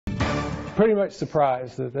pretty much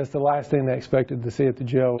surprised. That's the last thing they expected to see at the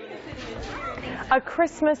jail. A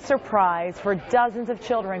Christmas surprise for dozens of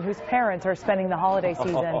children whose parents are spending the holiday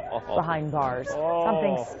season behind bars.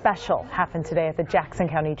 Something special happened today at the Jackson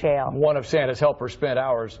County Jail. One of Santa's helpers spent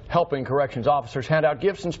hours helping corrections officers hand out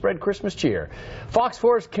gifts and spread Christmas cheer. Fox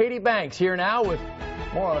 4's Katie Banks here now with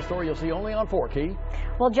more on a story you'll see only on 4, Katie.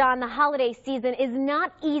 Well, John, the holiday season is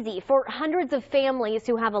not easy for hundreds of families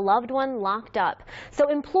who have a loved one locked up. So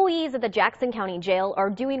employees at the Jackson County Jail are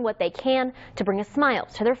doing what they can to bring a smile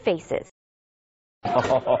to their faces.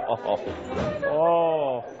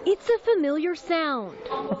 Oh. It's a familiar sound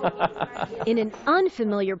in an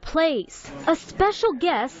unfamiliar place. A special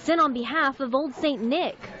guest sent on behalf of Old St.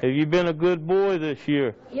 Nick. Have you been a good boy this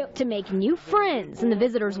year? Yep. To make new friends in the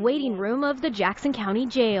visitors' waiting room of the Jackson County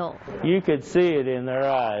Jail. You could see it in their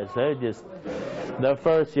eyes. The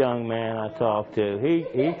first young man I talked to,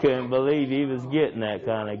 he couldn't believe he was getting that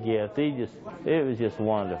kind of gift. It was just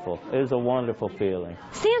wonderful. It was a wonderful feeling.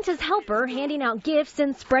 Santa's helper handing out gifts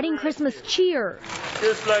and spreading Christmas cheer.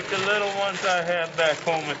 Just like the little ones I have back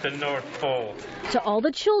home at the North Pole. To all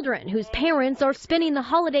the children whose parents are spending the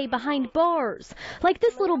holiday behind bars, like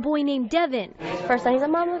this little boy named Devin. First time he said,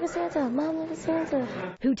 "Mom, look at Santa, Mom, look at Santa."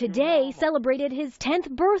 Who today celebrated his 10th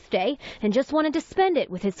birthday and just wanted to spend it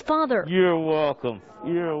with his father. You're welcome.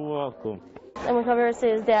 You're welcome. I'm gonna come here and see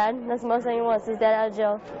his dad. That's the most thing he wants, his dad out of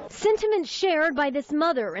jail. Sentiment shared by this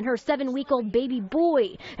mother and her 7-week-old baby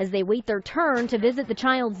boy as they wait their turn to visit the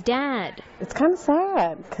child's dad. It's kind of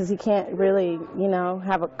sad because you can't really,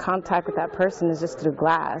 have a contact with that person. It's just through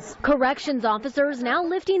glass. Corrections officers now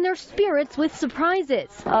lifting their spirits with surprises.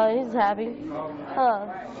 Oh, he's happy.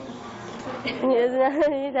 Oh. He's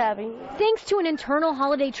happy. Thanks to an internal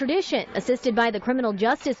holiday tradition assisted by the Criminal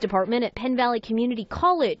Justice Department at Penn Valley Community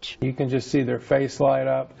College. You can just see their face light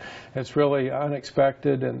up. It's really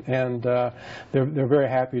unexpected, and they're very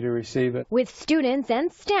happy to receive it. With students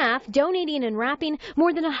and staff donating and wrapping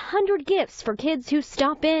more than 100 gifts for kids who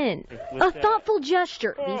stop in. A thoughtful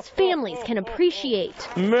gesture these families can appreciate.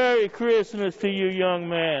 Merry Christmas to you, young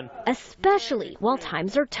man. Especially while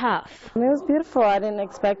times are tough. It was beautiful. I didn't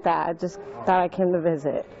expect that. I just thought I came to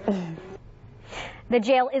visit. The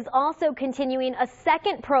jail is also continuing a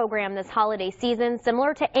second program this holiday season,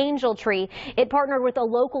 similar to Angel Tree. It partnered with a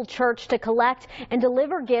local church to collect and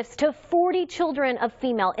deliver gifts to 40 children of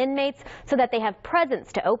female inmates so that they have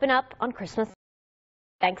presents to open up on Christmas.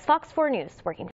 Thanks, Fox 4 News. Working